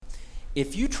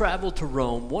If you travel to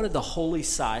Rome, one of the holy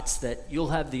sites that you'll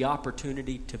have the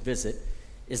opportunity to visit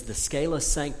is the Scala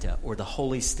Sancta, or the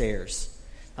Holy Stairs.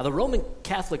 Now, the Roman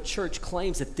Catholic Church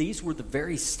claims that these were the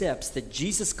very steps that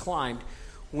Jesus climbed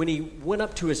when he went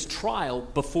up to his trial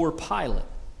before Pilate.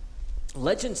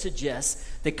 Legend suggests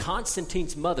that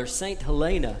Constantine's mother, Saint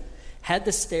Helena, had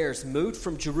the stairs moved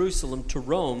from Jerusalem to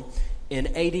Rome in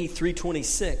AD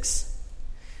 326.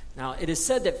 Now, it is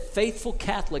said that faithful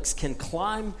Catholics can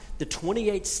climb the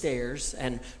 28 stairs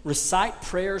and recite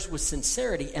prayers with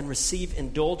sincerity and receive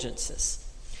indulgences.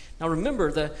 Now,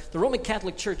 remember, the Roman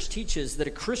Catholic Church teaches that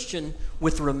a Christian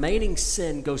with remaining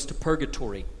sin goes to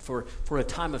purgatory for a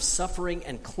time of suffering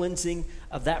and cleansing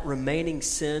of that remaining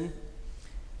sin.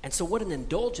 And so what an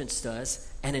indulgence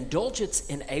does, an indulgence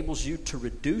enables you to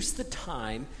reduce the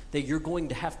time that you're going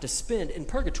to have to spend in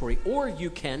purgatory, or you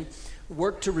can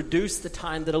work to reduce the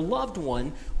time that a loved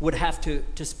one would have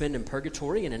to spend in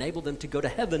purgatory and enable them to go to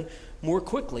heaven more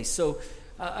quickly. So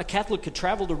a Catholic could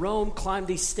travel to Rome, climb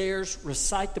these stairs,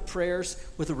 recite the prayers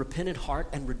with a repentant heart,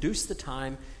 and reduce the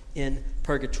time in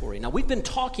purgatory. Now, we've been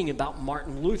talking about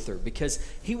Martin Luther because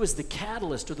he was the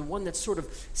catalyst, or the one that sort of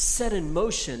set in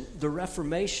motion the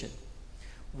Reformation.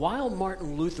 While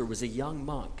Martin Luther was a young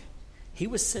monk, he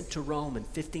was sent to Rome in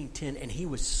 1510, and he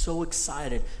was so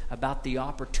excited about the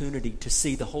opportunity to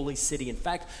see the holy city. In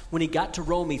fact, when he got to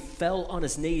Rome, he fell on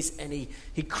his knees and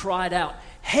he cried out,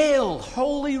 "Hail,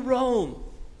 Holy Rome!"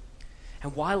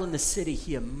 And while in the city,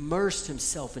 he immersed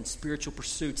himself in spiritual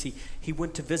pursuits. He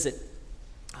went to visit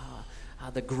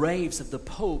the graves of the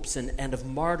popes and of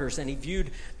martyrs, and he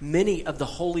viewed many of the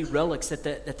holy relics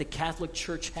that the Catholic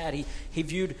Church had. He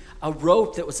viewed a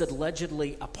rope that was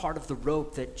allegedly a part of the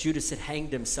rope that Judas had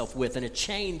hanged himself with, and a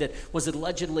chain that was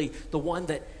allegedly the one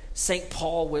that St.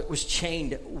 Paul was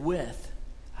chained with.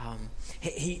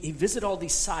 He visited all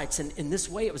these sites, and in this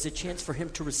way it was a chance for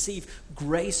him to receive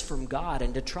grace from God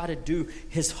and to try to do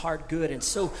his heart good. And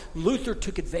so Luther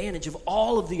took advantage of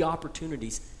all of the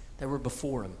opportunities that were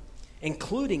before him,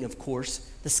 including, of course,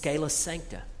 the Scala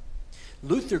Sancta.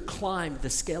 Luther climbed the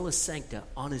Scala Sancta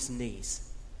on his knees,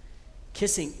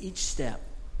 kissing each step.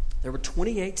 There were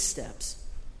 28 steps,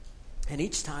 and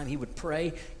each time he would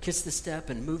pray, kiss the step,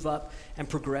 and move up and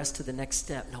progress to the next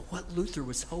step. Now, what Luther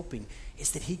was hoping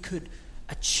is that he could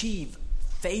achieve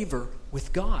favor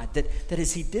with God, that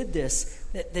as he did this,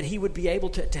 that he would be able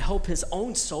to help his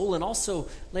own soul, and also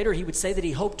later he would say that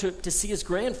he hoped to see his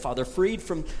grandfather freed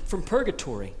from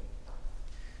purgatory.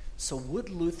 So would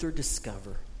Luther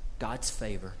discover God's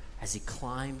favor as he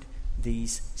climbed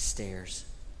these stairs?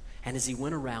 And as he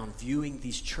went around viewing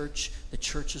the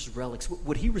church's relics,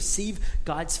 would he receive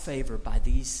God's favor by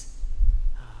these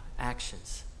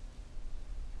actions?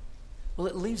 Well,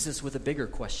 it leaves us with a bigger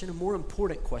question, a more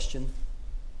important question.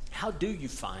 How do you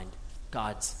find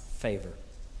God's favor?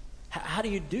 How do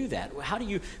you do that? How do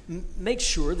you make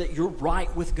sure that you're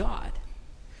right with God?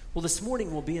 Well, this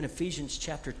morning we'll be in Ephesians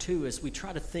chapter 2 as we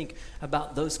try to think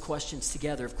about those questions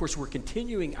together. Of course, we're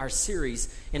continuing our series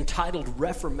entitled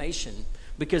Reformation,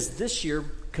 because this year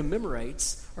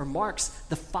commemorates or marks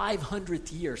the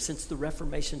 500th year since the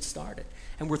Reformation started.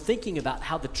 And we're thinking about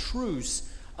how the truths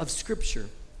of Scripture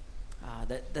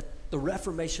that the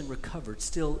Reformation recovered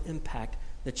still impact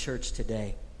the church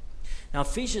today. Now,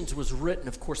 Ephesians was written,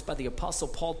 of course, by the Apostle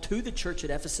Paul to the church at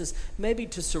Ephesus, maybe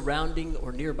to surrounding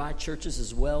or nearby churches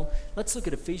as well. Let's look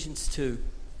at Ephesians 2,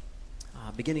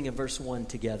 beginning in verse 1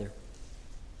 together.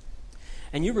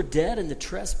 "And you were dead in the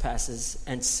trespasses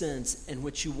and sins in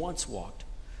which you once walked,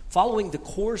 following the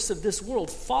course of this world,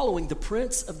 following the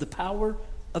prince of the power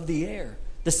of the air,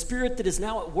 the spirit that is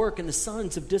now at work in the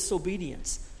sons of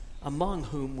disobedience, among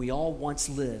whom we all once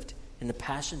lived in the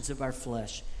passions of our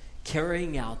flesh,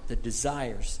 carrying out the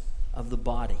desires of the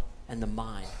body and the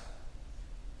mind,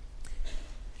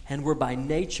 and were by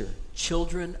nature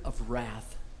children of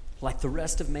wrath, like the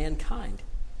rest of mankind.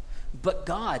 But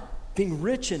God, being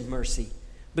rich in mercy,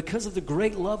 because of the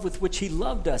great love with which he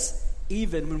loved us,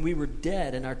 even when we were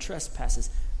dead in our trespasses,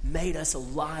 made us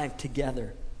alive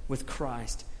together with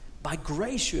Christ. By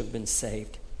grace you have been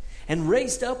saved, and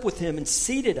raised up with him and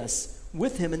seated us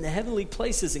with him in the heavenly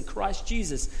places in Christ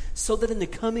Jesus, so that in the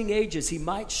coming ages he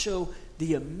might show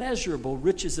the immeasurable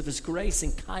riches of his grace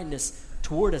and kindness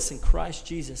toward us in Christ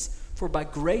Jesus. For by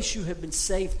grace you have been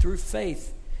saved through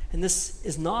faith, and this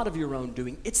is not of your own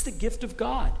doing. It's the gift of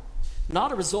God,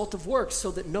 not a result of works,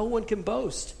 so that no one can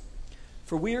boast.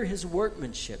 For we are his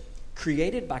workmanship,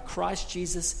 created by Christ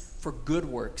Jesus for good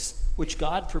works, which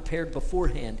God prepared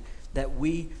beforehand that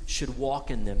we should walk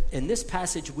in them." In this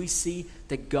passage, we see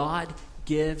that God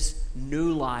gives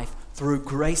new life through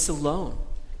grace alone,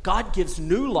 God gives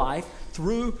new life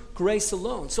through grace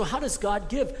alone. So how does God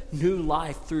give new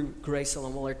life through grace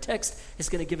alone? Well, our text is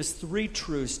going to give us 3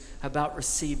 truths about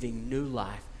receiving new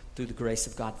life through the grace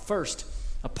of God. First,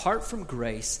 apart from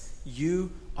grace,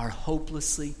 you are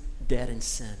hopelessly dead in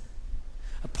sin.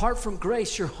 Apart from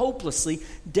grace, you're hopelessly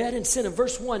dead in sin. In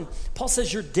verse 1, Paul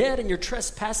says you're dead in your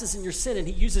trespasses and your sin. And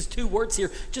he uses 2 words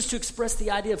here just to express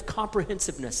the idea of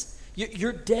comprehensiveness.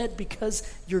 You're dead because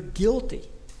you're guilty.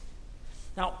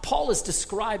 Now, Paul is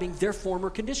describing their former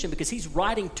condition because he's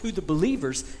writing to the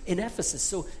believers in Ephesus.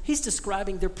 So he's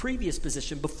describing their previous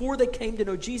position. Before they came to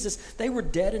know Jesus, they were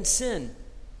dead in sin.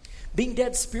 Being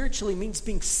dead spiritually means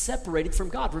being separated from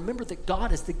God. Remember that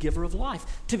God is the giver of life.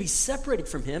 To be separated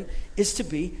from him is to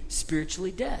be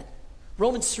spiritually dead.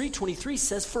 Romans 3:23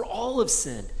 says, for all have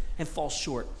sinned and fall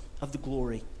short of the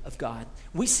glory of God.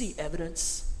 We see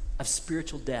evidence of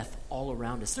spiritual death all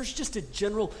around us. There's just a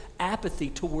general apathy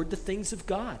toward the things of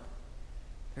God.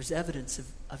 There's evidence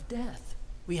of death.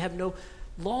 We have no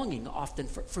longing often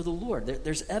for the Lord.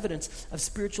 There's evidence of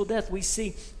spiritual death. We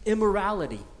see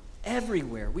immorality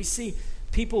everywhere. We see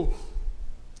people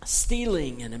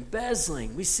stealing and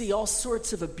embezzling. We see all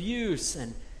sorts of abuse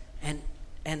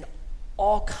and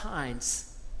all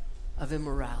kinds of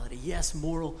immorality. Yes,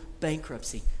 moral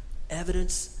bankruptcy.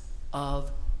 Evidence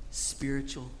of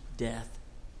spiritual death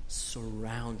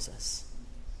surrounds us.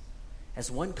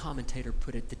 As one commentator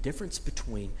put it, the difference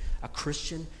between a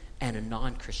Christian and a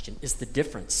non-Christian is the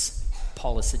difference,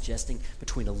 Paul is suggesting,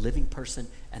 between a living person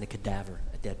and a cadaver,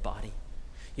 a dead body.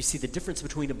 You see, the difference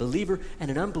between a believer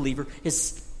and an unbeliever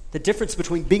is the difference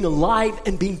between being alive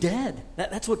and being dead.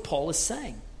 That's what Paul is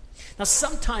saying. Now,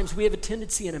 sometimes we have a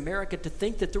tendency in America to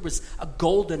think that there was a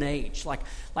golden age, like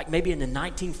maybe in the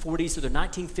 1940s or the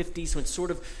 1950s when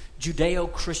sort of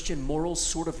Judeo-Christian morals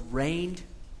sort of reigned.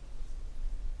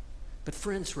 But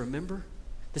friends, remember,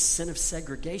 the sin of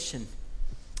segregation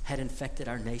had infected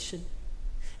our nation.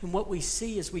 And what we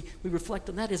see as we reflect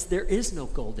on that is there is no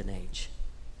golden age.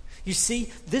 You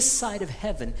see, this side of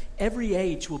heaven, every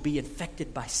age will be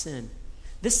infected by sin.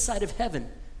 This side of heaven,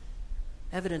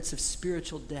 evidence of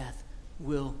spiritual death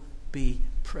will be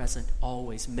present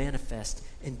always, manifest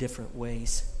in different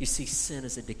ways. You see, sin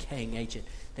is a decaying agent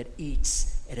that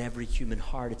eats at every human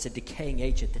heart. It's a decaying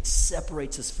agent that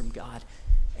separates us from God,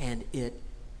 and it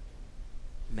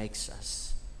makes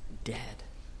us dead.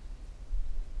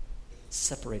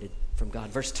 Separated from God.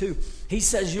 Verse 2, he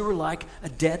says you were like a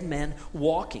dead man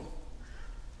walking.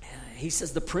 He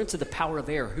says the prince of the power of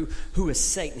air, who is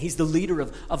Satan. He's the leader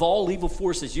of all evil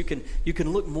forces. You can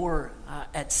look more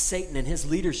at Satan and his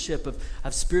leadership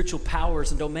of spiritual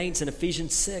powers and domains in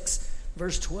Ephesians 6,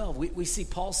 verse 12. We see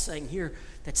Paul saying here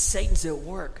that Satan's at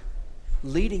work,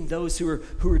 leading those who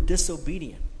are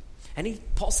disobedient. And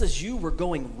Paul says you were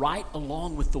going right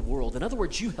along with the world. In other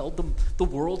words, you held the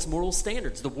world's moral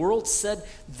standards. The world said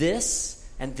this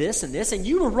and this and this, and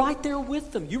you were right there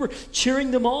with them. You were cheering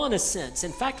them on, in a sense.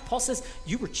 In fact, Paul says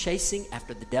you were chasing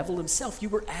after the devil himself. You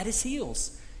were at his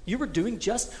heels. You were doing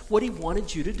just what he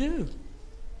wanted you to do.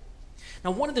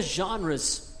 Now, one of the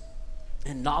genres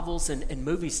in novels and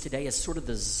movies today is sort of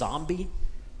the zombie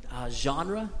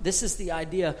genre. This is the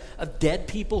idea of dead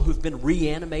people who've been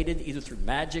reanimated either through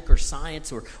magic or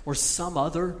science or some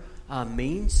other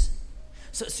means.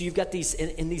 So you've got these,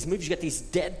 in these movies, you've got these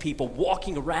dead people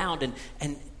walking around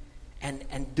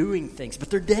and doing things, but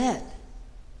they're dead.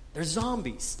 They're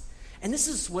zombies. And this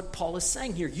is what Paul is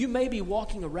saying here. You may be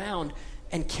walking around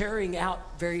and carrying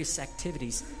out various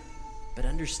activities, but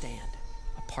understand,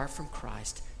 apart from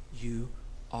Christ, you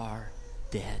are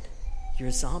dead. You're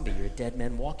a zombie. You're a dead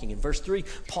man walking. In verse 3,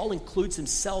 Paul includes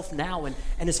himself now and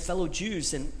his fellow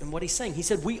Jews in what he's saying. He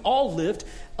said, we all lived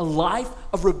a life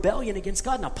of rebellion against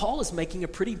God. Now, Paul is making a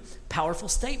pretty powerful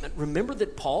statement. Remember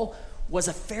that Paul was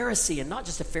a Pharisee, and not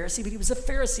just a Pharisee, but he was a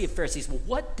Pharisee of Pharisees. Well,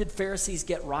 what did Pharisees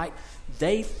get right?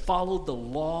 They followed the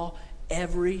law,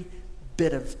 every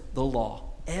bit of the law,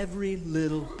 every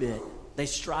little bit. They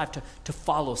strived to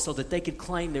follow so that they could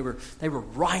claim they were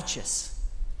righteous.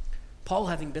 Paul,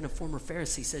 having been a former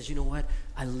Pharisee, says, you know what?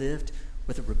 I lived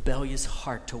with a rebellious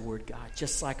heart toward God,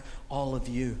 just like all of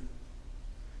you.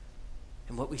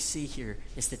 And what we see here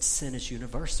is that sin is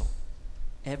universal.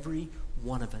 Every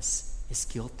one of us is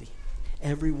guilty.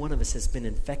 Every one of us has been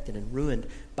infected and ruined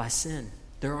by sin.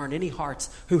 There aren't any hearts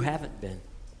who haven't been.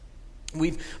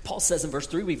 Paul says in verse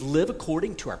 3, we've lived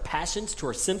according to our passions, to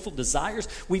our sinful desires.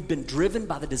 We've been driven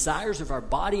by the desires of our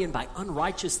body and by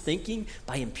unrighteous thinking,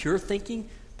 by impure thinking,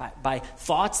 by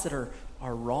thoughts that are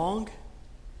wrong.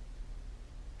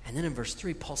 And then in verse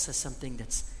 3, Paul says something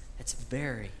that's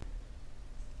very,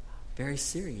 very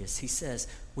serious. He says,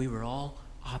 we were all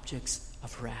objects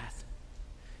of wrath.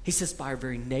 He says by our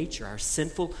very nature, our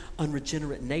sinful,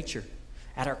 unregenerate nature,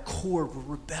 at our core,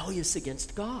 we're rebellious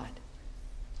against God.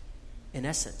 In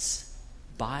essence,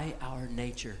 by our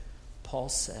nature, Paul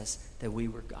says that we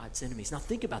were God's enemies. Now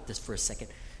think about this for a second.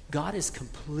 God is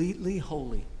completely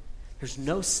holy. There's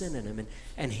no sin in him.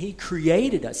 And he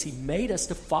created us. He made us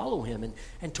to follow him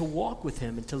and to walk with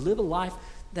him and to live a life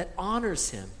that honors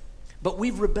him. But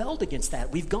we've rebelled against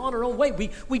that. We've gone our own way.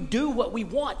 We do what we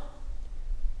want.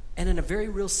 And in a very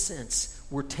real sense,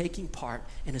 we're taking part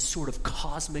in a sort of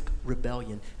cosmic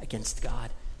rebellion against God.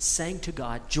 Saying to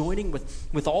God, joining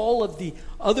with all of the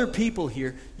other people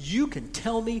here, you can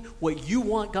tell me what you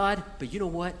want, God, but you know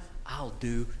what? I'll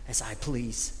do as I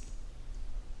please.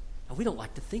 Now, we don't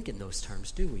like to think in those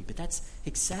terms, do we? But that's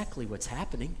exactly what's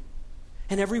happening.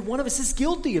 And every one of us is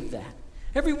guilty of that.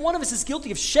 Every one of us is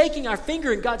guilty of shaking our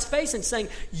finger in God's face and saying,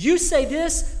 you say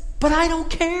this, but I don't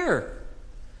care.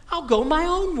 I'll go my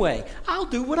own way. I'll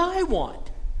do what I want.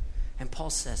 And Paul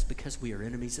says, because we are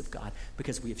enemies of God,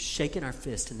 because we have shaken our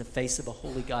fist in the face of a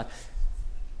holy God,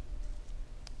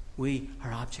 we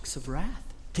are objects of wrath.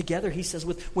 Together, he says,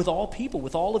 with all people,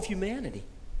 with all of humanity.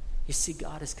 You see,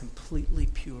 God is completely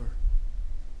pure,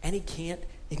 and he can't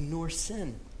ignore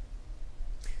sin.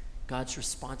 God's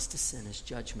response to sin is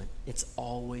judgment. It's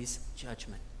always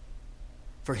judgment.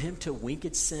 For him to wink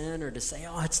at sin or to say,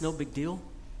 oh, it's no big deal,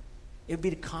 it would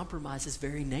be to compromise his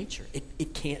very nature.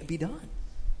 It can't be done.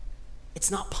 It's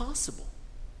not possible.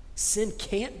 Sin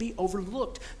can't be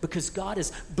overlooked because God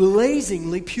is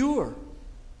blazingly pure.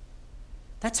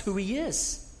 That's who he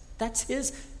is. That's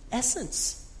his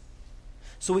essence.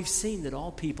 So we've seen that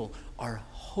all people are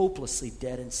hopelessly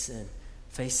dead in sin,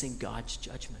 facing God's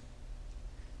judgment.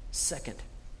 Second,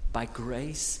 by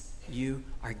grace you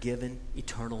are given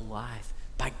eternal life.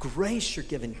 By grace you're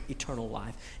given eternal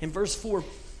life. In verse 4,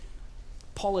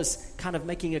 Paul is kind of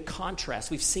making a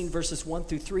contrast. We've seen verses 1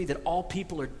 through 3 that all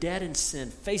people are dead in sin,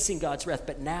 facing God's wrath.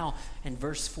 But now in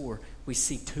verse 4, we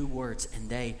see two words, and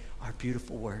they are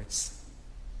beautiful words.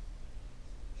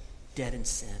 Dead in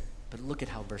sin. But look at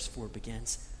how verse 4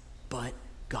 begins. But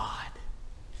God.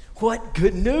 What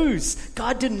good news!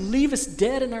 God didn't leave us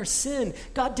dead in our sin.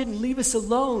 God didn't leave us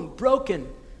alone, broken,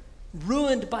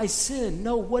 ruined by sin.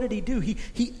 No, what did he do?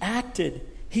 He acted.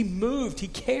 He moved. He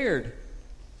cared.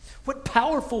 What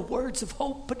powerful words of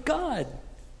hope, but God.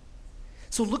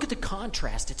 So look at the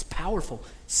contrast. It's powerful.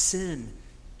 Sin,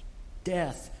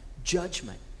 death,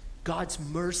 judgment, God's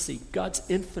mercy, God's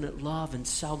infinite love and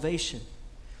salvation.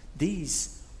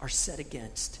 These are set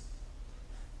against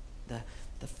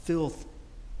the filth,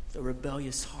 the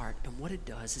rebellious heart. And what it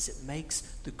does is it makes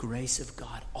the grace of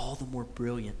God all the more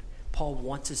brilliant. Paul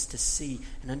wants us to see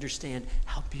and understand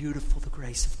how beautiful the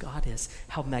grace of God is,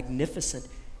 how magnificent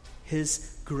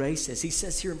his grace is. He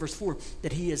says here in verse 4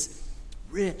 that he is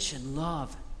rich in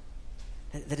love,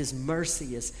 that his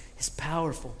mercy is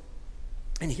powerful.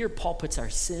 And here Paul puts our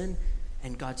sin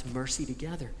and God's mercy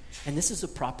together. And this is a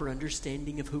proper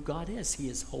understanding of who God is. He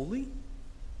is holy,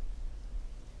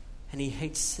 and he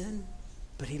hates sin,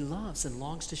 but he loves and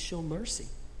longs to show mercy.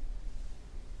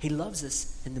 He loves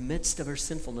us in the midst of our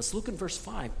sinfulness. Look in verse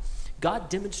 5. God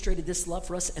demonstrated this love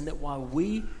for us, and that while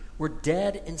we were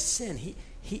dead in sin,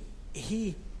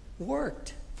 He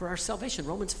worked for our salvation.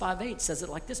 Romans 5:8 says it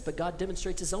like this, but God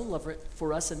demonstrates his own love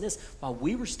for us in this. While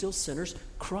we were still sinners,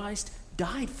 Christ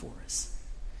died for us.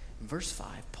 In verse 5,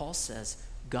 Paul says,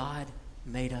 God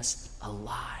made us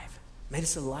alive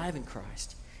in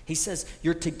Christ. He says,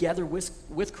 you're together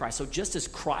with Christ. So just as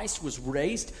Christ was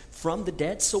raised from the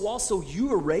dead, so also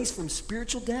you are raised from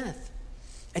spiritual death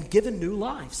and given new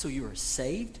life. So you are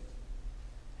saved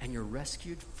and you're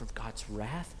rescued from God's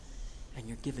wrath, and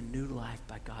you're given new life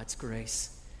by God's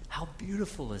grace. How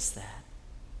beautiful is that?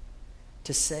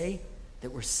 To say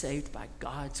that we're saved by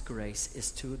God's grace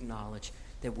is to acknowledge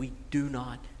that we do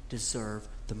not deserve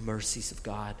the mercies of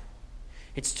God.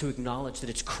 It's to acknowledge that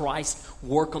it's Christ's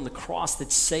work on the cross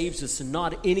that saves us and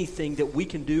not anything that we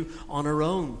can do on our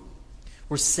own.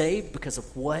 We're saved because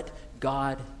of what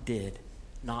God did,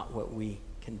 not what we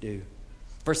can do.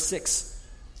 Verse 6.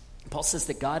 Paul says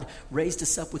that God raised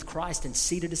us up with Christ and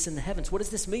seated us in the heavens. What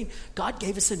does this mean? God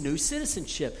gave us a new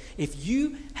citizenship. If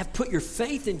you have put your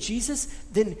faith in Jesus,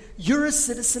 then you're a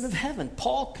citizen of heaven.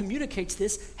 Paul communicates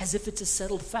this as if it's a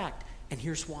settled fact. And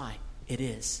here's why. It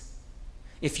is.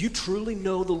 If you truly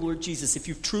know the Lord Jesus, if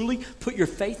you've truly put your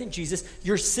faith in Jesus,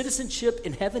 your citizenship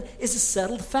in heaven is a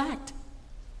settled fact.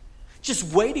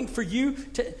 Just waiting for you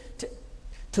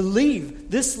to leave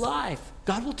this life.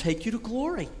 God will take you to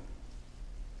glory.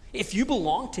 If you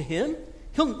belong to him,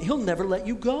 he'll never let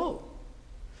you go.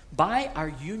 By our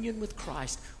union with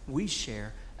Christ, we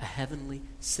share a heavenly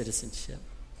citizenship.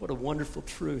 What a wonderful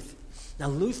truth. Now,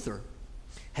 Luther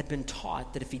had been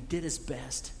taught that if he did his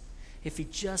best, if he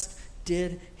just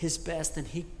did his best, then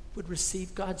he would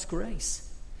receive God's grace.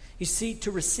 You see,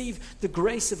 to receive the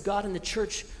grace of God in the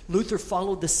church, Luther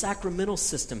followed the sacramental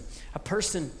system. A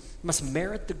person must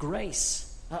merit the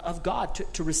grace of God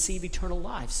to receive eternal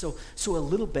life. So a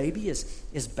little baby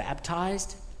is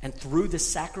baptized, and through this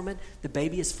sacrament, the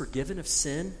baby is forgiven of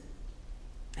sin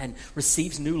and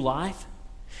receives new life.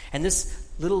 And this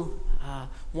little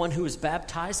one who is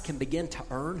baptized can begin to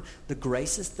earn the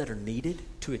graces that are needed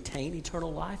to attain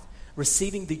eternal life.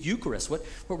 Receiving the Eucharist. What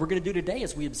we're going to do today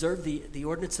is we observe the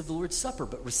ordinance of the Lord's Supper,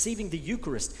 but receiving the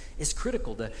Eucharist is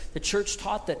critical. The church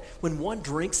taught that when one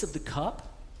drinks of the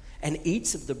cup and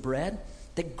eats of the bread,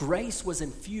 that grace was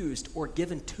infused or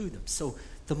given to them. So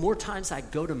the more times I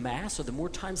go to Mass or the more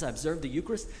times I observe the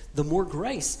Eucharist, the more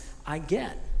grace I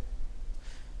get.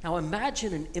 Now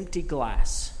imagine an empty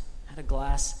glass. At a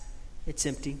glass, it's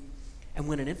empty. And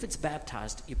when an infant's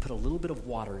baptized, you put a little bit of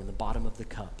water in the bottom of the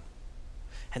cup.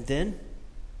 And then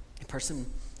a person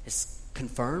is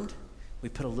confirmed. We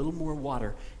put a little more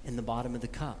water in the bottom of the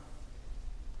cup.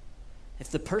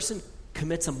 If the person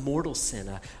commits a mortal sin,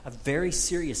 a very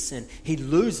serious sin, he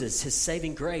loses his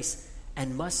saving grace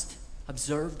and must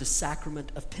observe the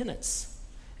sacrament of penance.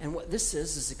 And what this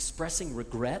is expressing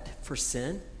regret for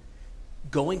sin,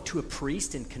 going to a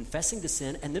priest and confessing the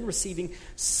sin, and then receiving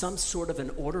some sort of an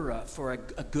order for a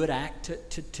good act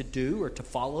to do or to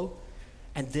follow.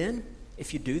 And then,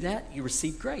 if you do that, you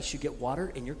receive grace. You get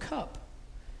water in your cup.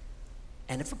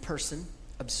 And if a person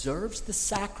observes the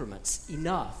sacraments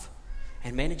enough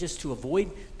and manages to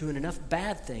avoid doing enough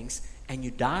bad things, and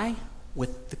you die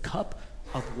with the cup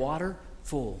of water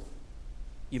full,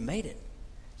 you made it.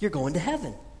 You're going to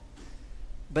heaven.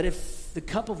 But if the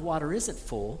cup of water isn't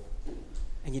full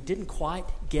and you didn't quite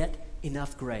get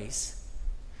enough grace,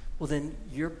 well, then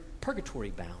you're purgatory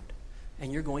bound.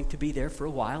 And you're going to be there for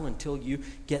a while until you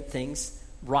get things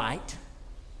right.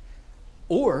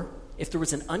 Or, if there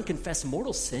was an unconfessed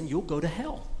mortal sin, you'll go to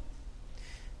hell.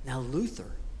 Now, Luther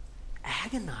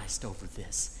agonized over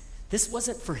this. This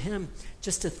wasn't for him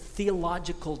just a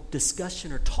theological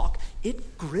discussion or talk.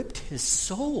 It gripped his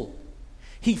soul.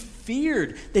 He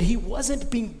feared that he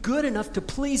wasn't being good enough to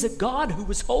please a God who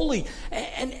was holy.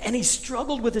 And he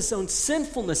struggled with his own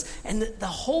sinfulness and the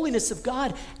holiness of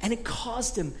God. And it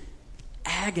caused him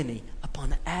agony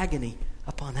upon agony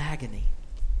upon agony.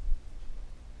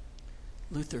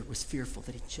 Luther was fearful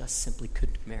that he just simply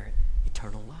couldn't merit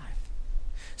eternal life.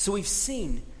 So we've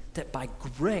seen that by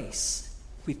grace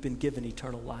we've been given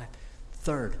eternal life.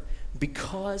 Third,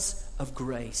 because of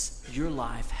grace, your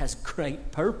life has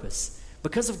great purpose.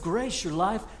 Because of grace, your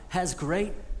life has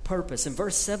great purpose. In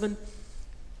verse 7,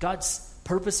 God's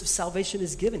purpose of salvation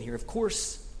is given here. Of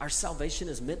course, our salvation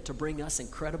is meant to bring us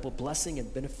incredible blessing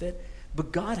and benefit.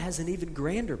 But God has an even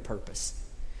grander purpose.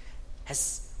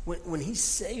 When he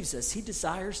saves us, he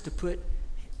desires to put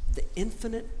the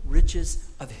infinite riches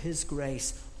of his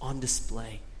grace on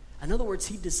display. In other words,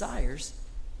 he desires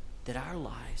that our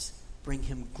lives bring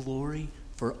him glory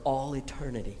for all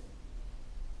eternity.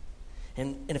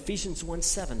 And in Ephesians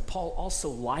 1:7, Paul also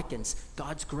likens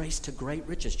God's grace to great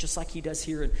riches, just like he does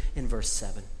here in verse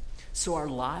 7. So our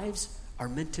lives are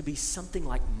meant to be something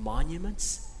like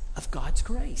monuments of God's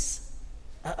grace,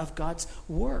 of God's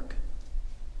work.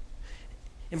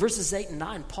 In verses 8 and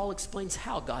 9, Paul explains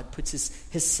how God puts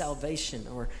his salvation,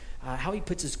 or how he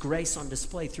puts his grace on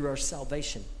display through our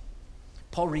salvation.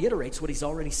 Paul reiterates what he's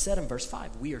already said in verse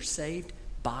 5. We are saved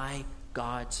by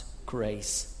God's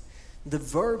grace. The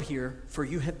verb here, for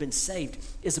you have been saved,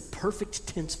 is a perfect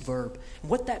tense verb.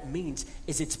 And what that means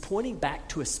is it's pointing back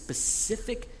to a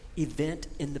specific event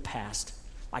in the past,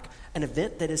 like an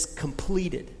event that is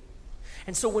completed.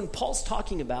 And so when Paul's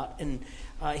talking about,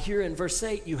 here in verse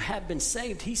 8, you have been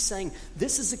saved, he's saying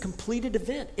this is a completed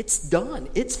event. It's done.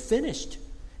 It's finished.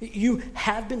 You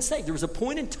have been saved. There was a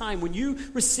point in time when you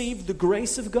received the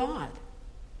grace of God.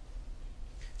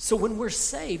 So when we're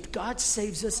saved, God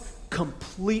saves us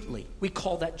completely. We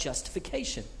call that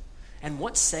justification. And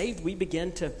once saved, we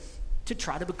begin to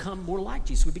try to become more like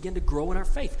Jesus. We begin to grow in our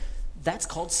faith. That's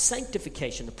called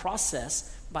sanctification, the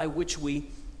process by which we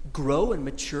grow and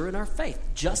mature in our faith.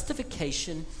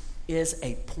 Justification is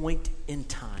a point in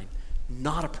time,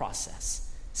 not a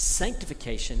process.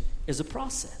 Sanctification is a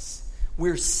process.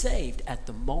 We're saved at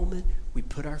the moment we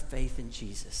put our faith in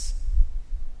Jesus.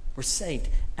 We're saved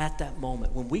at that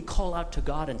moment. When we call out to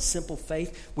God in simple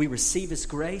faith, we receive his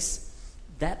grace,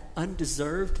 that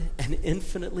undeserved and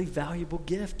infinitely valuable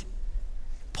gift.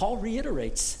 Paul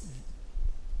reiterates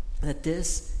that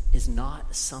this is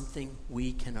not something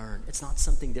we can earn. It's not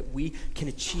something that we can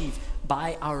achieve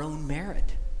by our own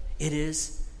merit. It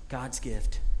is God's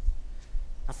gift.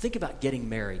 Now think about getting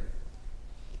married.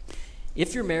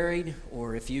 If you're married,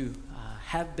 or if you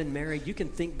have been married, you can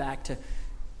think back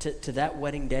to that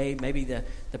wedding day. Maybe the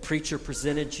preacher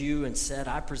presented you and said,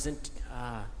 I present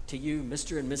to you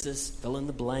Mr. and Mrs. fill in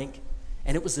the blank.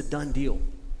 And it was a done deal.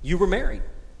 You were married.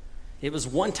 It was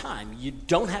one time. You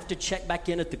don't have to check back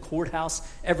in at the courthouse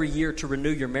every year to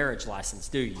renew your marriage license,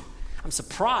 do you? I'm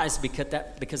surprised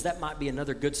because that might be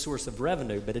another good source of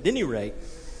revenue. But at any rate,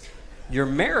 your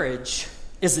marriage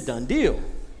is a done deal.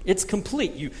 It's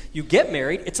complete. You get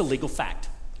married. It's a legal fact.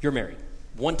 You're married.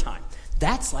 One time.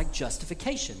 That's like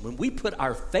justification. When we put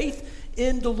our faith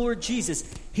in the Lord Jesus,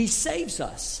 He saves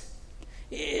us.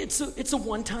 It's a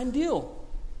one-time deal.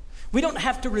 We don't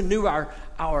have to renew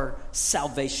our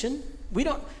salvation. We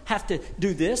don't have to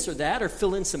do this or that or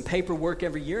fill in some paperwork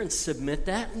every year and submit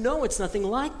that. No, it's nothing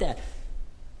like that.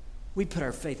 We put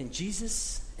our faith in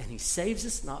Jesus, and He saves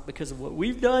us, not because of what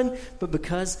we've done, but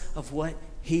because of what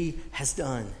He has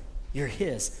done. You're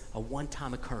His, a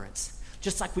one-time occurrence.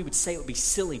 Just like we would say it would be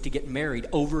silly to get married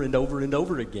over and over and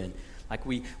over again. Like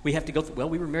we have to go through, well,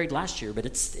 we were married last year, but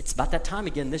it's about that time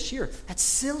again this year. That's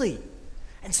silly.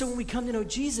 And so when we come to know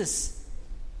Jesus,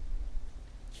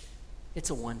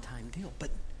 it's a one-time deal. But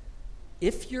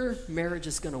if your marriage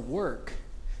is going to work,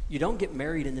 you don't get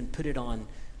married and then put it on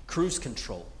cruise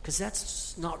control, because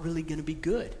that's not really going to be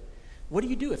good. What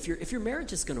do? If your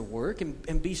marriage is going to work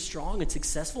and be strong and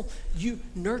successful, you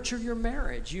nurture your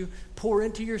marriage. You pour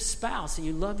into your spouse, and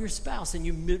you love your spouse, and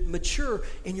you mature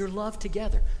in your love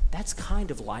together. That's kind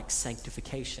of like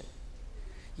sanctification.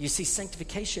 You see,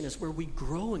 sanctification is where we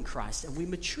grow in Christ and we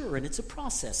mature, and it's a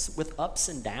process with ups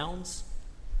and downs,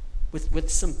 with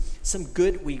some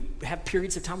good. We have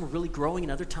periods of time we're really growing,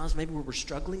 and other times maybe where we're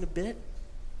struggling a bit.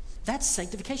 That's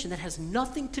sanctification. That has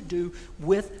nothing to do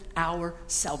with our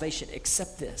salvation,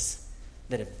 except this,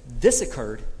 that if this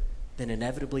occurred, then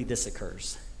inevitably this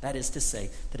occurs. That is to say,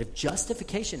 that if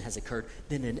justification has occurred,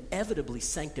 then inevitably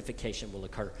sanctification will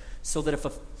occur. So that if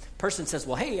a person says,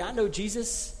 well, hey, I know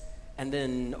Jesus, and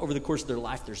then over the course of their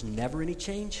life, there's never any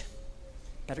change,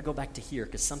 better go back to here,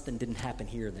 because something didn't happen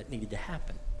here that needed to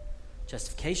happen.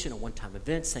 Justification, a one-time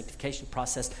event. Sanctification,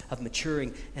 process of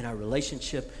maturing in our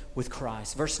relationship with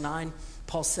Christ. Verse 9,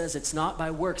 Paul says it's not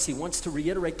by works. He wants to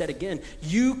reiterate that again.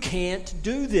 You can't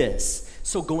do this.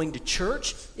 So going to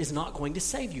church is not going to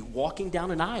save you. Walking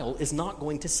down an aisle is not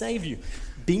going to save you.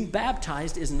 Being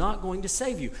baptized is not going to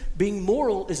save you. Being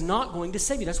moral is not going to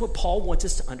save you. That's what Paul wants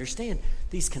us to understand.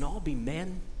 These can all be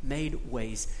man-made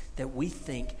ways that we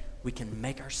think we can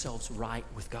make ourselves right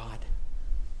with God.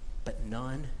 But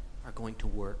none are going to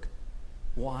work.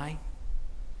 Why?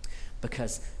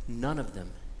 Because none of them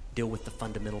deal with the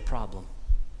fundamental problem.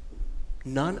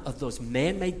 None of those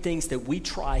man-made things that we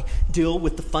try deal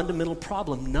with the fundamental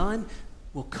problem. None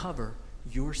will cover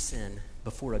your sin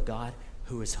before a God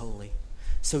who is holy.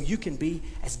 So you can be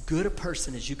as good a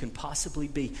person as you can possibly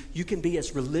be. You can be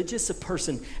as religious a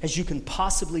person as you can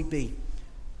possibly be.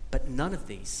 But none of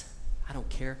these, I don't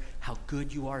care how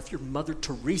good you are. If you're Mother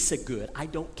Teresa good, I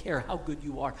don't care how good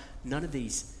you are. None of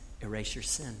these erase your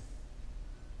sin.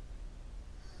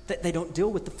 They don't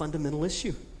deal with the fundamental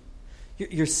issue.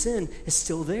 Your sin is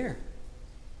still there.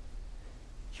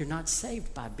 You're not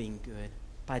saved by being good,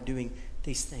 by doing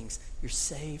these things. You're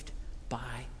saved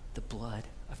by the blood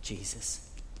of Jesus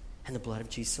and the blood of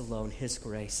Jesus alone, His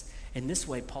grace. In this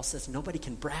way, Paul says nobody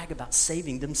can brag about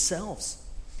saving themselves.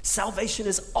 Salvation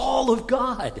is all of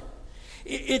God.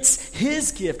 It's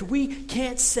His gift. We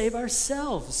can't save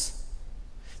ourselves.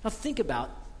 Now think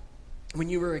about when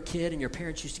you were a kid and your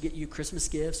parents used to get you Christmas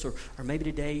gifts, or maybe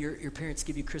today your parents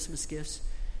give you Christmas gifts.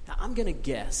 Now I'm going to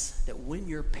guess that when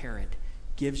your parent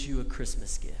gives you a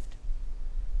Christmas gift,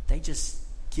 they just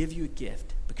give you a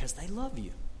gift because they love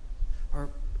you. Or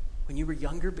when you were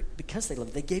younger, because they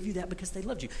loved you. They gave you that because they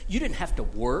loved you. You didn't have to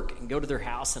work and go to their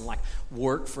house and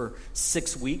work for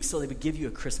 6 weeks so they would give you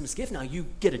a Christmas gift. Now you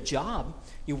get a job,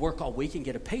 you work all week and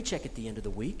get a paycheck at the end of the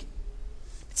week.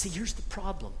 But see, here's the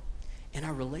problem. In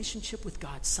our relationship with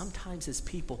God, sometimes as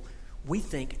people, we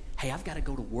think, hey, I've got to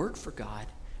go to work for God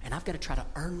and I've got to try to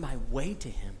earn my way to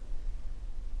Him.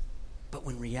 But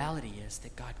when reality is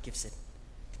that God gives it,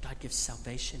 God gives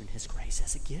salvation and His grace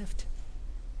as a gift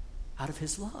out of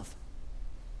His love.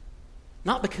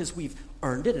 Not because we've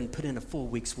earned it and put in a full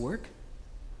week's work,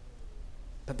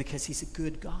 but because He's a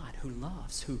good God who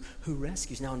loves, who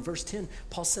rescues. Now in verse 10,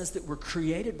 Paul says that we're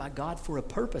created by God for a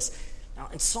purpose. Now,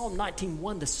 in Psalm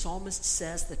 19:1, the psalmist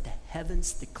says that the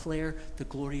heavens declare the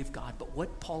glory of God. But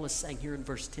what Paul is saying here in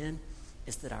verse 10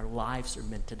 is that our lives are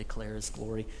meant to declare his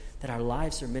glory, that our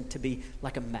lives are meant to be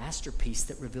like a masterpiece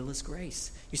that reveal his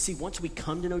grace. You see, once we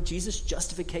come to know Jesus,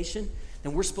 justification,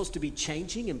 then we're supposed to be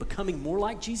changing and becoming more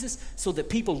like Jesus so that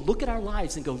people look at our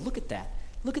lives and go, look at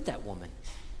that woman.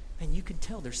 And you can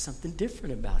tell there's something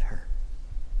different about her.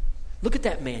 Look at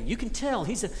that man. You can tell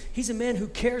he's a man who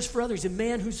cares for others, a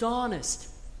man who's honest.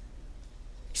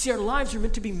 You see, our lives are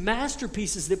meant to be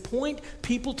masterpieces that point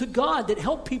people to God, that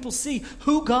help people see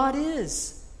who God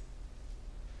is,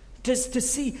 to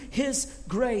see his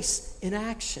grace in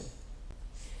action.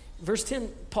 Verse 10,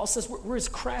 Paul says we're his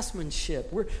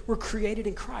craftsmanship. We're created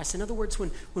in Christ. In other words,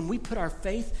 when we put our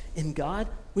faith in God,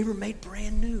 we were made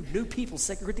brand new people.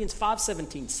 2 Corinthians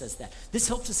 5:17 says that. This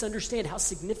helps us understand how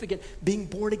significant being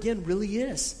born again really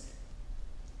is.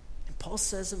 And Paul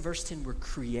says in verse 10, we're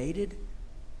created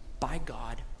by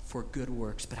God for good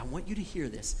works. But I want you to hear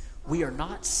this. We are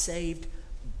not saved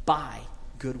by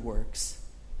good works,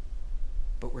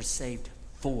 but we're saved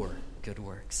for good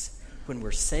works. When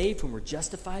we're saved, when we're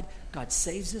justified, God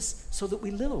saves us so that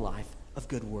we live a life of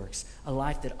good works, a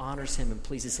life that honors him and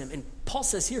pleases him. And Paul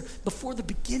says here, before the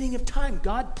beginning of time,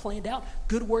 God planned out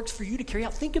good works for you to carry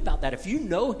out. Think about that. If you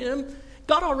know him,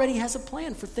 God already has a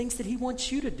plan for things that he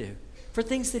wants you to do, for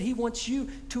things that he wants you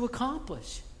to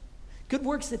accomplish, good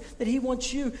works that he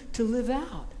wants you to live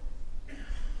out.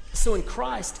 So in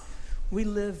Christ, we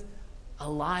live a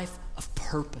life of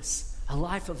purpose, a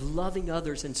life of loving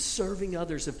others and serving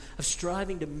others, of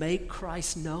striving to make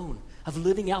Christ known, of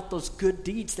living out those good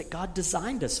deeds that God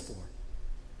designed us for.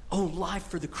 Oh, life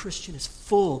for the Christian is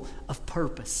full of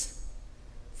purpose,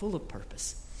 full of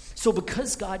purpose. So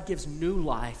because God gives new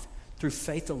life through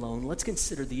faith alone, let's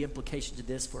consider the implications of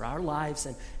this for our lives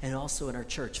and also in our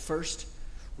church. First,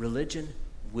 religion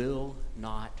will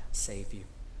not save you.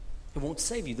 It won't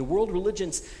save you. The world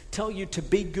religions tell you to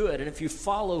be good, and if you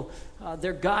follow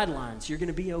their guidelines, you're going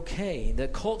to be okay. The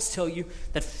cults tell you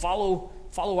that follow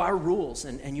our rules,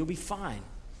 and you'll be fine.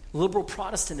 Liberal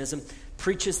Protestantism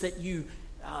preaches that you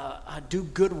do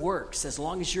good works as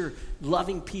long as you're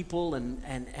loving people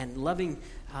and loving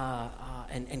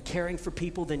and caring for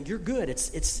people. Then you're good.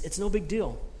 It's no big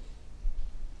deal.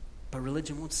 But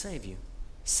religion won't save you.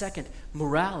 Second,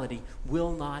 morality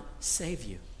will not save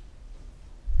you.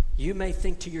 You may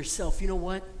think to yourself, you know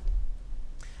what?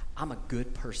 I'm a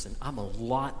good person. I'm a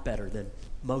lot better than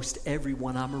most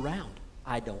everyone I'm around.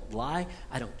 I don't lie.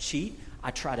 I don't cheat.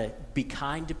 I try to be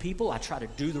kind to people. I try to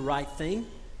do the right thing.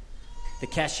 The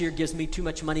cashier gives me too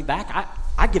much money back.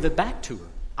 I give it back to her.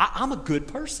 I'm a good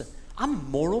person. I'm a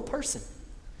moral person.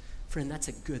 Friend, that's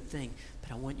a good thing.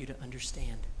 But I want you to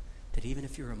understand that even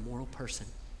if you're a moral person,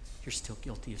 you're still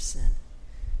guilty of sin.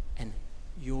 And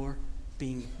your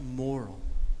being moral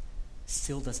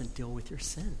still doesn't deal with your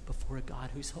sin before a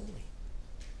God who's holy.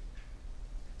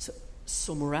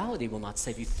 So morality will not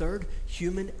save you. Third,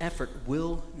 human effort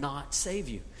will not save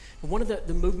you. And one of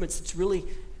the movements that's really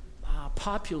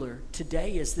popular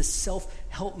today is this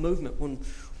self-help movement,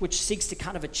 which seeks to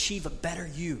kind of achieve a better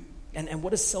you. And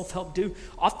what does self-help do?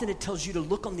 Often it tells you to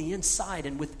look on the inside,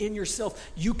 and within yourself,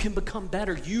 you can become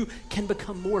better. You can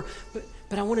become more.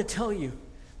 But I want to tell you,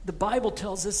 the Bible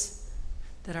tells us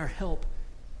that our help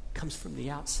comes from the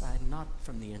outside, not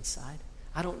from the inside.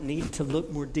 I don't need to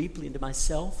look more deeply into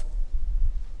myself.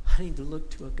 I need to look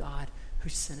to a God who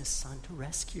sent his son to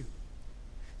rescue.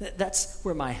 That's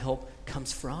where my help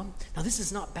comes from. Now, this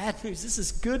is not bad news. This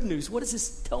is good news. What does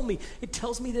this tell me? It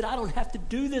tells me that I don't have to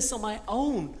do this on my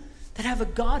own, that I have a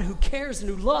God who cares and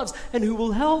who loves and who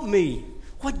will help me.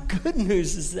 What good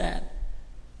news is that?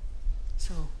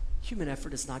 So, human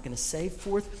effort is not going to save.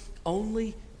 Fourth,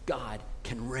 only God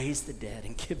can raise the dead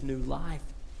and give new life.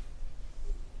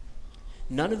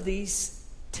 None of these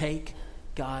take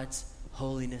God's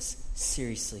holiness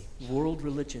seriously. World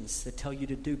religions that tell you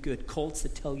to do good, cults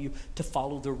that tell you to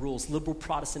follow their rules, liberal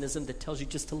Protestantism that tells you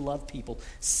just to love people,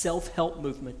 self-help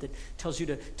movement that tells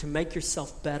you to make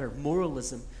yourself better,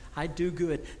 moralism, I do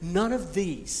good. None of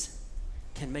these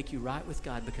can make you right with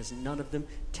God because none of them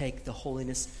take the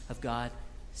holiness of God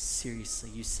seriously.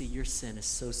 You see, your sin is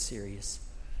so serious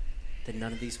that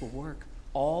none of these will work.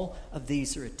 All of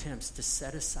these are attempts to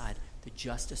set aside the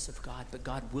justice of God, but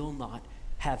God will not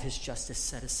have his justice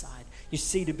set aside. You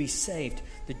see, to be saved,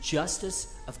 the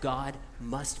justice of God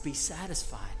must be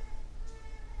satisfied.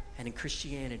 And in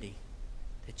Christianity,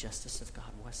 the justice of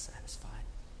God was satisfied.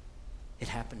 It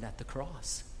happened at the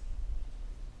cross.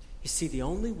 You see, the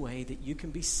only way that you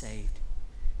can be saved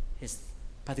is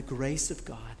by the grace of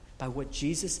God, by what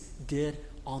Jesus did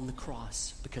on the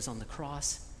cross. Because on the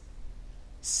cross,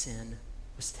 sin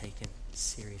was taken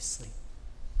seriously.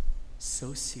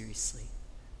 So seriously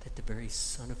that the very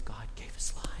Son of God gave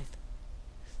his life.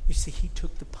 You see, he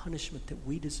took the punishment that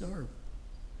we deserve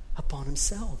upon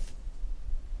himself.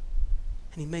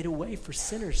 And he made a way for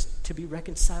sinners to be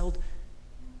reconciled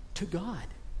to God.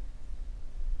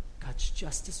 God's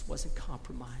justice wasn't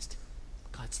compromised.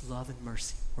 God's love and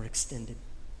mercy were extended.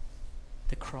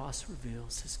 The cross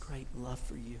reveals his great love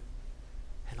for you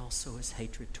and also his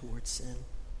hatred towards sin.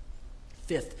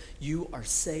 Fifth, you are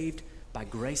saved by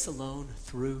grace alone,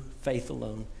 through faith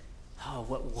alone. Oh,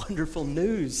 what wonderful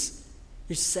news.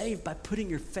 You're saved by putting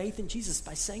your faith in Jesus,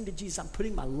 by saying to Jesus, I'm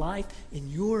putting my life in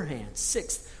your hands.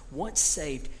 Sixth, once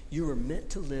saved, you are meant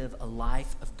to live a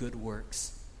life of good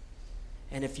works.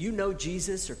 And if you know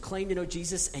Jesus or claim to know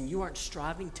Jesus and you aren't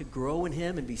striving to grow in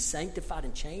him and be sanctified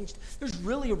and changed, there's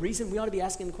really a reason we ought to be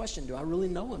asking the question, do I really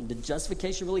know him? Did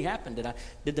justification really happen?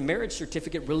 Did the marriage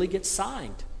certificate really get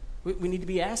signed? We need to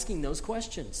be asking those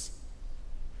questions.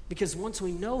 Because once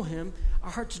we know him, our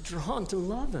heart's drawn to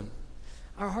love him.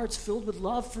 Our heart's filled with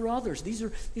love for others. These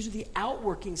are the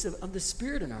outworkings of the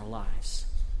Spirit in our lives.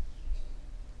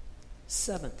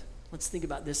 Seventh, let's think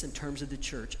about this in terms of the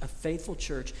church. A faithful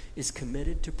church is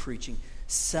committed to preaching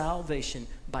salvation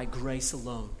by grace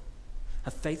alone.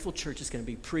 A faithful church is going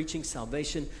to be preaching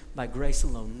salvation by grace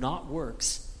alone, not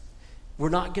works. We're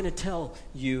not going to tell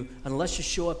you, unless you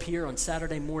show up here on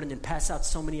Saturday morning and pass out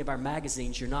so many of our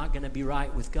magazines, you're not going to be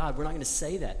right with God. We're not going to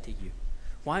say that to you.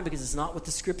 Why? Because it's not what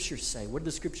the Scriptures say. What do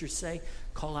the Scriptures say?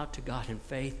 Call out to God in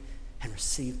faith and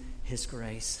receive his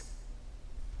grace.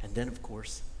 And then, of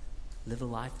course, live a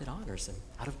life that honors him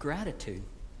out of gratitude.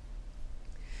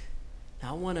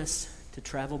 Now, I want us to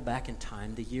travel back in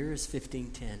time. The year is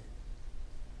 1510.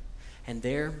 And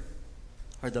there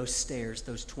are those stairs,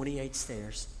 those 28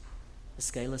 stairs, the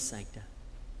Scala Sancta.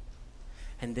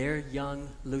 And there young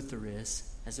Luther is,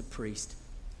 as a priest,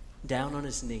 down on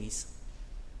his knees.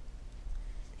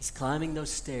 He's climbing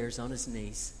those stairs on his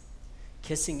knees,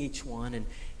 kissing each one, and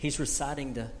he's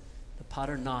reciting the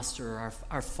Pater Noster, or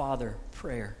our Father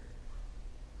prayer.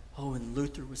 Oh, and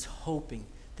Luther was hoping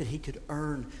that he could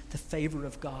earn the favor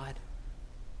of God.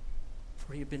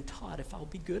 For he had been taught, if I'll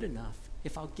be good enough,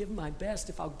 if I'll give my best,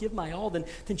 if I'll give my all, then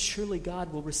surely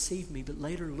God will receive me. But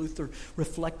later Luther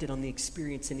reflected on the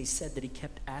experience, and he said that he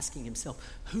kept asking himself,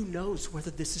 who knows whether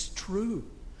this is true?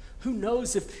 Who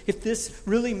knows if this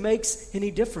really makes any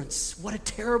difference? What a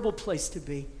terrible place to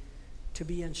be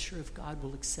unsure if God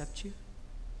will accept you,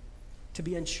 to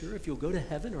be unsure if you'll go to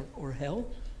heaven or hell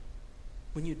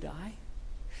when you die.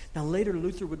 Now later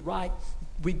Luther would write,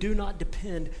 we do not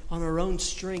depend on our own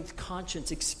strength,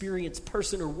 conscience, experience,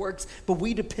 person, or works, but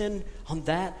we depend on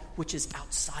that which is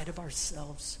outside of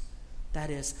ourselves.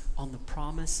 That is, on the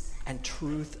promise and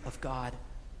truth of God,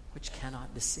 which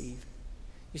cannot deceive.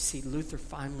 You see, Luther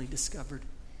finally discovered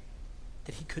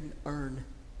that he couldn't earn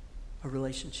a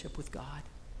relationship with God,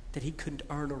 that he couldn't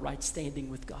earn a right standing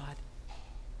with God,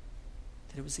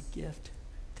 that it was a gift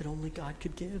that only God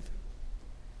could give.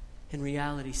 In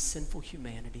reality, sinful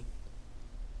humanity,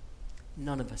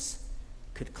 none of us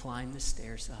could climb the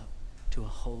stairs up to a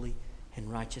holy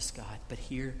and righteous God. But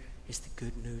here is the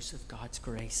good news of God's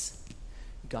grace.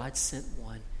 God sent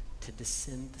one to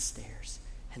descend the stairs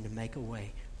and to make a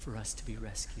way for us to be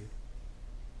rescued.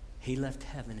 He left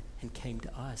heaven and came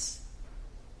to us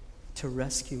to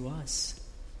rescue us.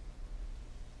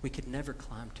 We could never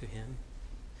climb to him,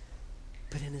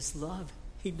 but in his love,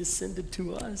 he descended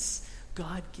to us.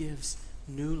 God gives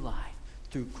new life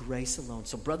through grace alone.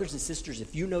 So brothers and sisters,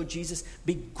 if you know Jesus,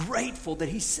 be grateful that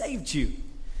he saved you.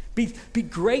 Be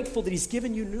grateful that he's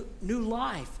given you new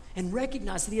life, and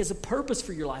recognize that he has a purpose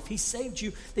for your life. He saved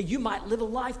you that you might live a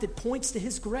life that points to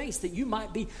his grace, that you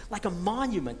might be like a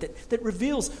monument that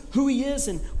reveals who he is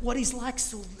and what he's like.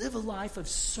 So live a life of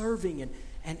serving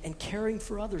and caring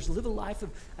for others. Live a life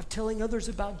of telling others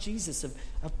about Jesus,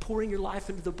 of pouring your life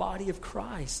into the body of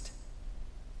Christ.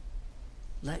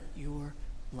 Let your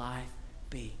life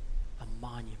be a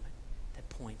monument that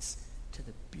points to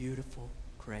the beautiful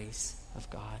grace of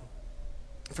God.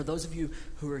 For those of you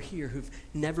who are here who've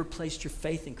never placed your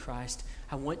faith in Christ,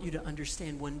 I want you to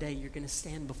understand one day you're going to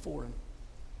stand before him.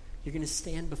 You're going to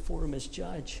stand before him as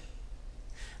judge.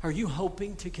 Are you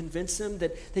hoping to convince him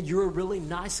that you're a really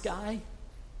nice guy?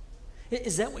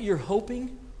 Is that what you're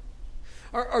hoping?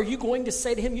 Are you going to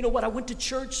say to him, you know what, I went to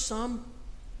church some?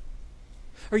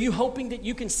 Are you hoping that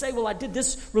you can say, well, I did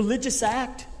this religious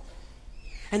act,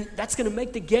 and that's going to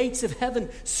make the gates of heaven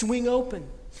swing open?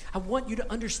 I want you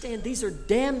to understand these are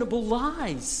damnable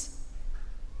lies.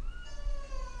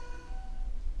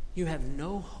 You have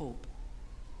no hope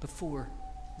before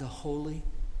the holy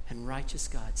and righteous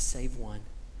God save one,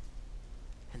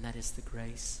 and that is the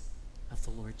grace of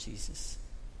the Lord Jesus.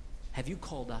 Have you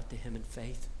called out to him in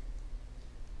faith?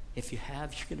 If you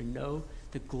have, you're going to know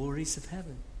the glories of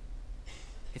heaven.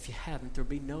 If you haven't, there'll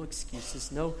be no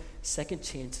excuses, no second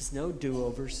chances, no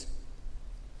do-overs.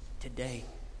 Today,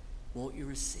 won't you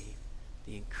receive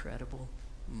the incredible,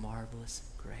 marvelous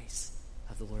grace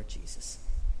of the Lord Jesus?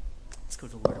 Let's go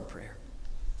to the Lord in prayer.